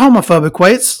not a homophobic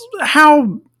way. It's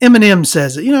how Eminem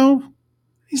says it.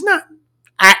 He's not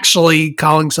actually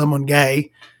calling someone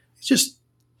gay. He's just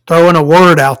throwing a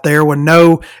word out there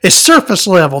it's surface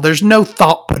level. There's no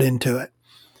thought put into it.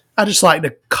 I just like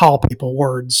to call people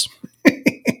words.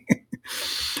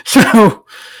 So,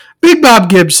 Big Bob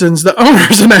Gibson's, the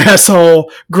owner's an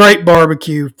asshole, great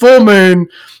barbecue. Full Moon,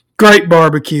 great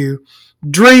barbecue.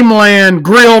 Dreamland,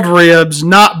 grilled ribs,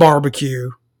 not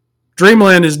barbecue.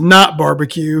 Dreamland is not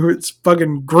barbecue. It's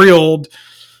fucking grilled.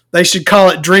 They should call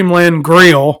it Dreamland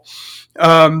Grill.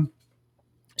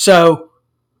 So,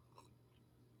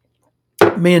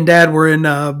 me and Dad were in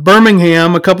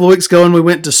Birmingham a couple of weeks ago, and we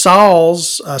went to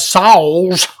Saul's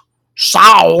Soul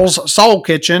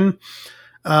Kitchen.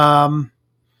 And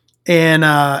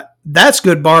that's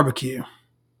good barbecue.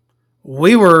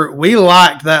 We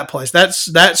liked that place.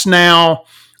 That's now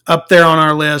up there on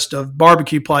our list of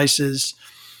barbecue places.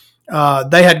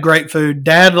 They had great food.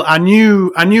 Dad, I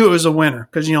knew it was a winner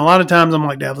because, a lot of times I'm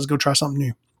like, Dad, let's go try something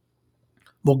new.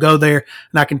 We'll go there,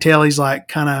 and I can tell he's like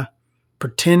kind of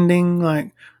pretending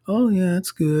like, oh yeah, it's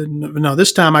good. No,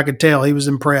 this time I could tell he was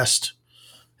impressed.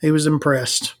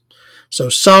 So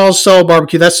Saul's Soul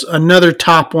Barbecue, that's another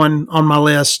top one on my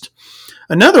list.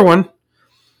 Another one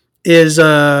is,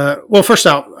 first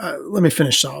off, let me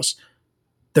finish Saul's.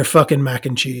 Their fucking mac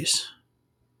and cheese.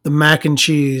 The mac and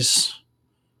cheese,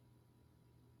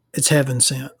 it's heaven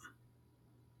sent.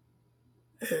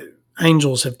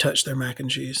 Angels have touched their mac and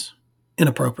cheese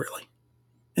inappropriately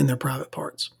in their private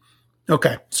parts.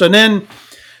 Okay, so then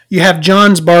you have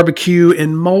John's Barbecue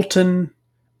in Moulton,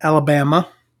 Alabama.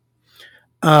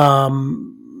 There's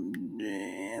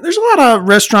a lot of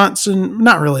restaurants, and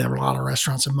not really a lot of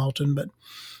restaurants in Moulton, but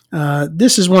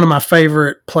this is one of my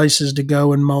favorite places to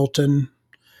go in Moulton.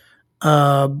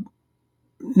 Not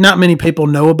many people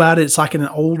know about it. It's like in an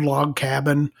old log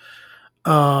cabin.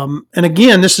 And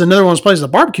again, this is another one of those places, a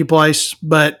barbecue place,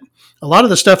 but a lot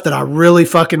of the stuff that I really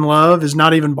fucking love is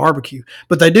not even barbecue.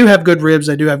 But they do have good ribs.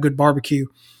 They do have good barbecue.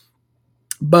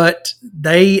 But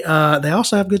they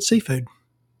also have good seafood.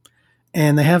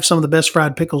 And they have some of the best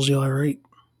fried pickles you'll ever eat.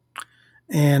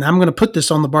 And I'm going to put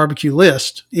this on the barbecue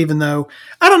list, even though,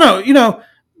 I don't know,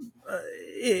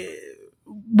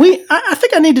 I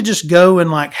think I need to just go and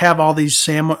like have all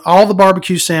the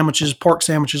barbecue sandwiches, pork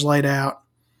sandwiches laid out.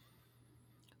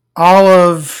 All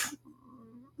of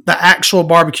the actual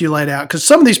barbecue laid out. Because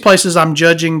some of these places I'm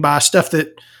judging by stuff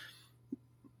that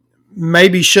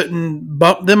maybe shouldn't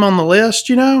bump them on the list,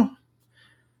 I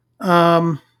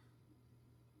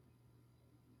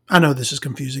know this is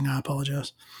confusing. I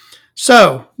apologize.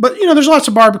 So, but there's lots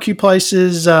of barbecue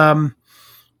places.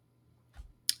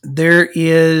 There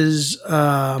is,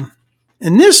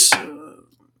 in this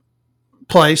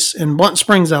place in Blunt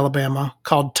Springs, Alabama,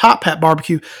 called Top Hat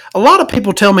Barbecue. A lot of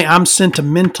people tell me I'm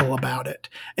sentimental about it.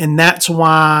 And that's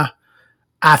why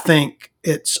I think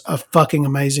it's a fucking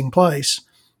amazing place.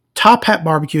 Top Hat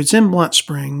Barbecue. It's in Blunt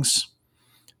Springs.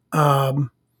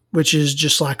 Which is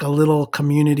just like a little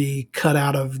community cut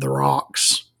out of the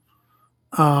rocks.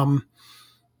 And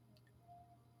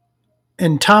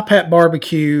Top Hat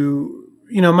Barbecue,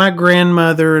 my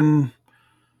grandmother and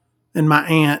my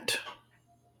aunt,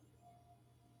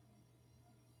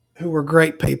 who were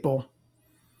great people,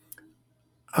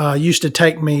 used to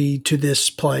take me to this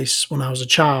place when I was a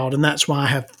child, and that's why I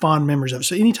have fond memories of it.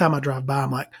 So anytime I drive by,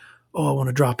 I'm like, oh, I want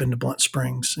to drop into Blunt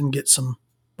Springs and get some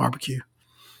barbecue.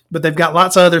 But they've got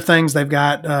lots of other things. They've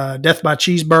got Death by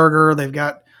Cheeseburger. They've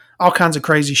got all kinds of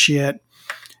crazy shit.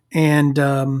 And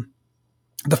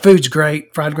the food's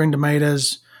great. Fried green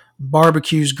tomatoes.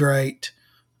 Barbecue's great.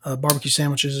 Barbecue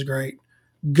sandwiches is great.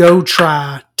 Go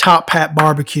try Top Hat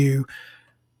Barbecue.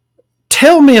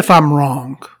 Tell me if I'm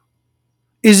wrong.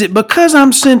 Is it because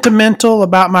I'm sentimental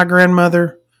about my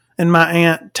grandmother and my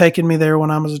aunt taking me there when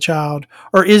I was a child?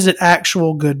 Or is it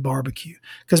actual good barbecue?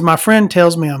 Because my friend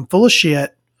tells me I'm full of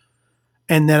shit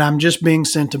and that I'm just being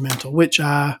sentimental, which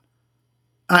I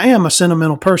am a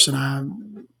sentimental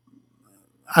person.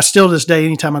 I still to this day,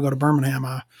 anytime I go to Birmingham,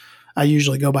 I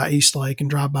usually go by East Lake and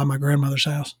drive by my grandmother's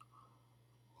house.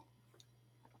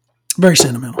 Very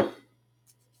sentimental.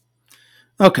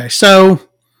 Okay, so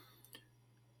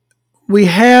we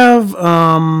have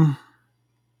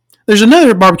there's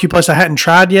another barbecue place I hadn't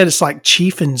tried yet. It's like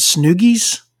Chief and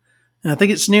Snoogies, and I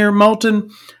think it's near Moulton.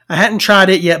 I hadn't tried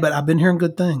it yet, but I've been hearing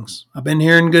good things.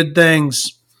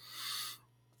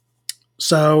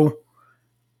 So,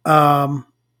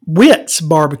 Witt's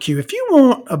Barbecue. If you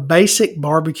want a basic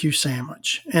barbecue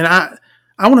sandwich, and I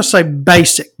want to say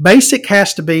basic. Basic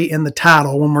has to be in the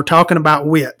title when we're talking about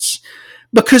Witt's,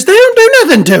 because they don't do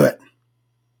nothing to it.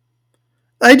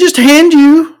 They just hand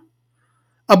you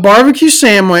a barbecue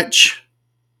sandwich,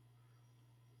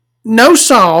 no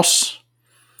sauce.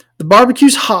 The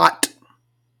barbecue's hot,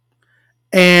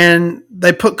 and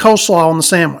they put coleslaw on the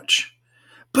sandwich.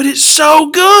 But it's so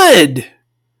good.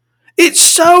 It's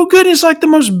so good. It's like the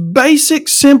most basic,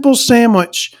 simple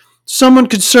sandwich someone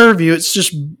could serve you. It's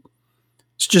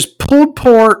just pulled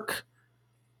pork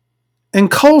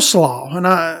and coleslaw, and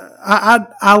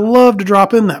I love to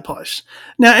drop in that place.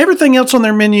 Now, everything else on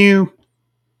their menu,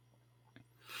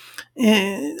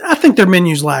 I think their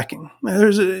menu's lacking.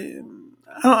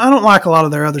 I don't like a lot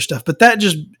of their other stuff, but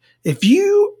if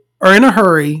you are in a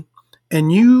hurry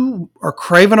and you are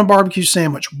craving a barbecue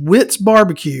sandwich, Witt's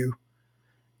Barbecue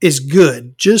is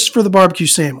good just for the barbecue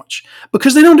sandwich,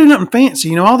 because they don't do nothing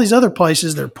fancy. All these other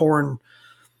places, they're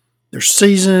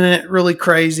seasoning it really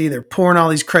crazy. They're pouring all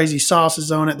these crazy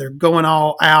sauces on it. They're going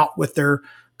all out with their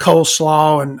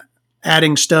coleslaw and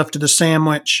adding stuff to the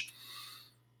sandwich.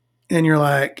 And you're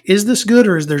like, is this good,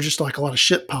 or is there just like a lot of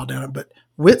shit piled down it? But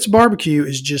Witt's Barbecue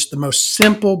is just the most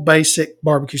simple, basic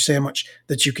barbecue sandwich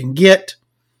that you can get.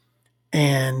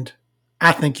 And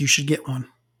I think you should get one.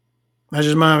 That's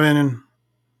just my opinion.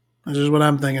 That's just what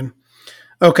I'm thinking.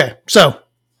 Okay, so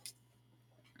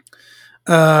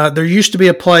there used to be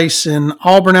a place in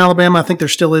Auburn, Alabama. I think there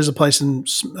still is a place in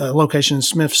location in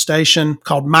Smith Station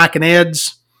called Mike and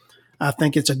Ed's. I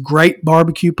think it's a great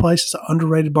barbecue place. It's an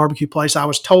underrated barbecue place. I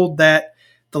was told that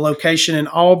the location in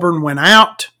Auburn went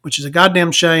out, which is a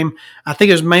goddamn shame. I think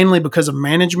it was mainly because of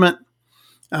management.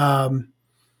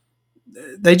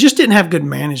 They just didn't have good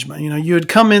management. You would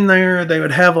come in there, they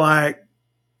would have like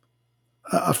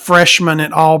a freshman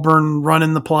at Auburn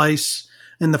running the place,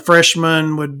 and the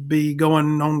freshman would be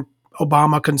going on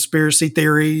Obama conspiracy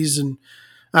theories, and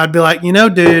I'd be like,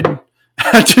 dude,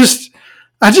 I just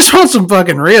want some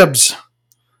fucking ribs.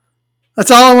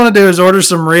 That's all I want to do is order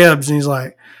some ribs. And he's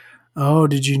like, oh,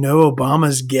 did you know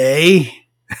Obama's gay?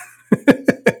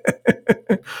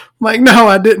 I'm like, no,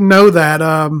 I didn't know that.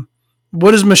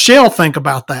 What does Michelle think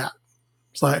about that?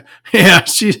 It's like, yeah,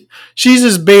 she's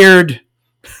his beard.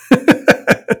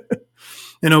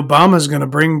 And Obama's going to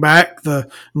bring back the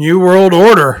New World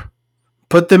Order,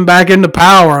 put them back into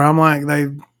power. I'm like,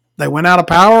 they went out of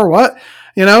power? What?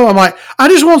 I'm like, I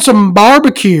just want some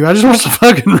barbecue. I just want some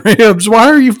fucking ribs. Why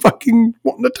are you fucking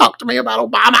wanting to talk to me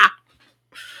about Obama?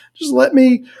 Just let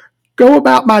me go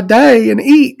about my day and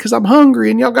eat, because I'm hungry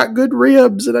and y'all got good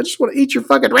ribs and I just want to eat your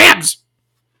fucking ribs.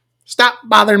 Stop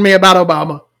bothering me about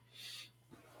Obama.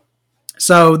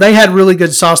 So they had really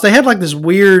good sauce. They had like this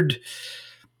weird,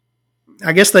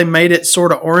 I guess they made it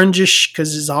sort of orangish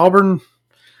because it's Auburn.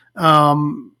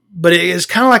 But it is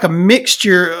kind of like a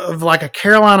mixture of like a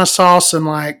Carolina sauce and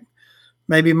like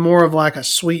maybe more of like a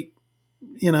sweet,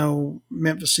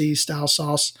 Memphis style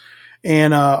sauce.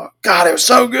 And God, it was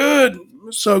so good. It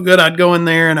was so good. I'd go in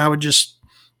there and I would just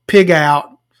pig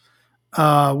out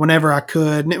whenever I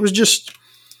could. And it was just,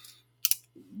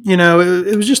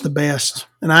 it was just the best.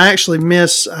 And I actually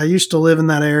I used to live in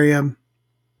that area,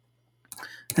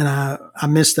 and I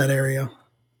miss that area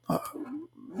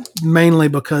mainly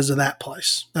because of that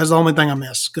place. That's the only thing I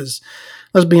miss, because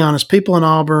let's be honest, people in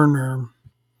Auburn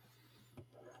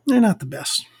they're not the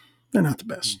best. They're not the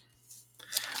best.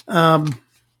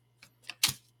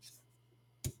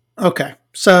 Okay.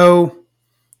 So,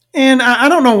 and I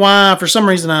don't know why, for some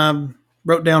reason, I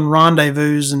wrote down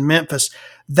Rendezvous in Memphis.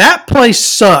 That place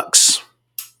sucks.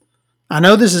 I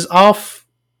know this is off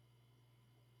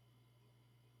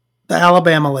the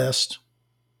Alabama list,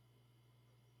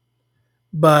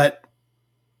 but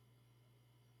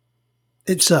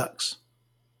it sucks.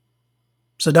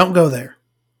 So don't go there.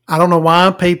 I don't know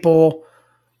why people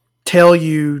tell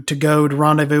you to go to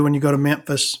Rendezvous when you go to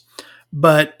Memphis,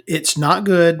 but it's not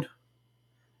good.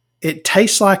 It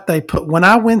tastes like when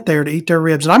I went there to eat their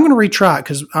ribs, and I'm going to retry it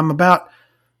because I'm about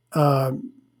a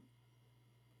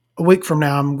week from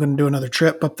now, I'm going to do another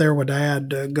trip up there with Dad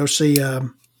to go see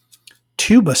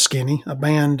Tuba Skinny, a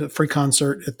band, a free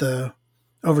concert at the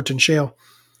Overton Shell.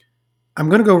 I'm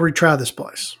going to go retry this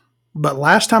place. But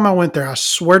last time I went there, I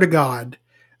swear to God,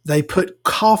 they put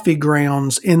coffee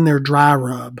grounds in their dry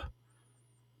rub.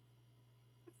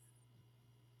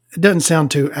 It doesn't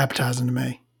sound too appetizing to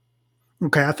me.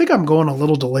 Okay, I think I'm going a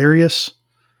little delirious.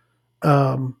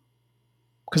 Because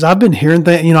I've been hearing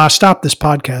that, I stopped this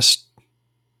podcast.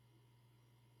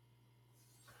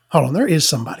 Hold on, there is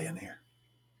somebody in here.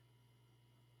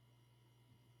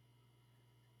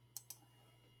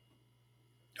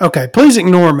 Okay, please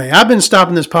ignore me. I've been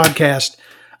stopping this podcast.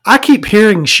 I keep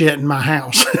hearing shit in my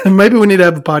house. Maybe we need to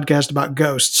have a podcast about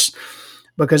ghosts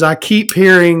because I keep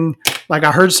hearing, like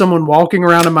I heard someone walking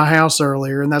around in my house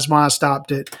earlier, and that's why I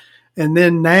stopped it. And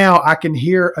then now I can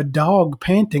hear a dog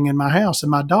panting in my house, and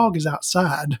my dog is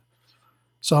outside.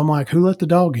 So I'm like, who let the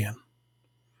dog in?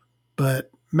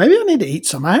 But maybe I need to eat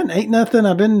some. I hadn't ate nothing.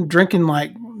 I've been drinking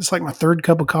it's like my third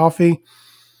cup of coffee.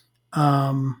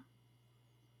 I'm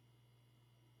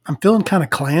feeling kind of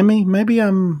clammy. Maybe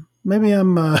I'm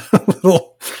a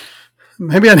little,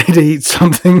 maybe I need to eat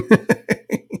something.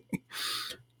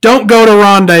 Don't go to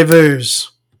Rendezvous.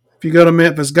 If you go to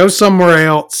Memphis, go somewhere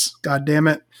else. God damn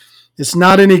it. It's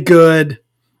not any good.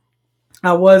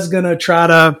 I was going to try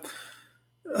to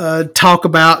talk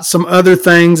about some other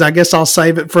things. I guess I'll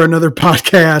save it for another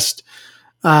podcast.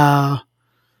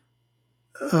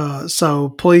 So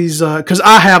please, because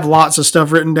I have lots of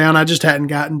stuff written down. I just hadn't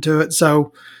gotten to it.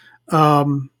 So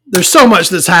there's so much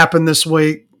that's happened this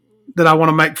week that I want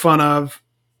to make fun of.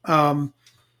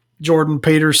 Jordan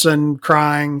Peterson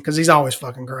crying because he's always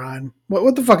fucking crying.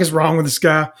 What the fuck is wrong with this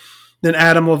guy? Then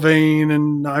Adam Levine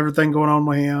and everything going on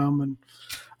with him. And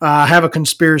I have a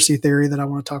conspiracy theory that I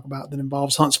want to talk about that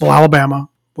involves Huntsville, Alabama,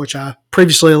 which I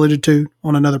previously alluded to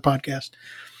on another podcast.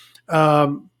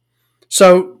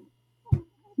 So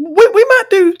we might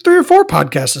do 3 or 4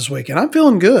 podcasts this weekend. I'm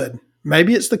feeling good.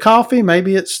 Maybe it's the coffee.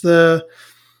 Maybe it's the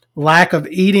lack of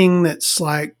eating that's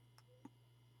like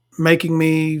making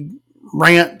me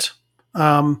rant.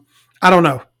 I don't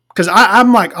know. Because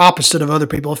I'm like opposite of other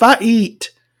people. If I eat,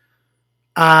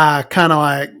 I kind of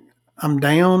like, I'm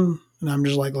down and I'm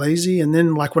just like lazy. And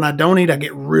then like when I don't eat, I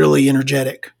get really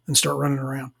energetic and start running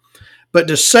around. But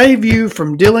to save you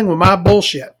from dealing with my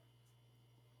bullshit,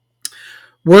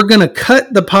 we're going to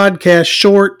cut the podcast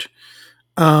short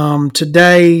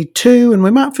today too. And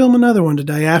we might film another one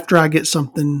today after I get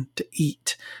something to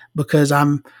eat because I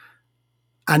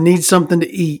need something to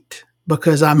eat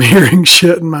because I'm hearing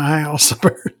shit in my house.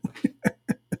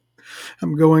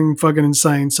 I'm going fucking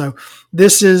insane. So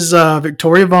this is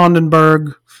Victoria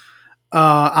Vandenberg.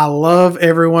 I love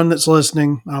everyone that's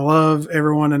listening. I love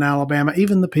everyone in Alabama,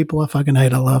 even the people I fucking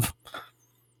hate. I love.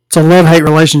 It's a love-hate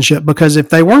relationship because if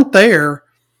they weren't there,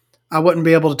 I wouldn't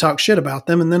be able to talk shit about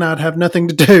them and then I'd have nothing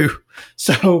to do.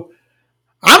 So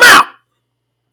I'm out.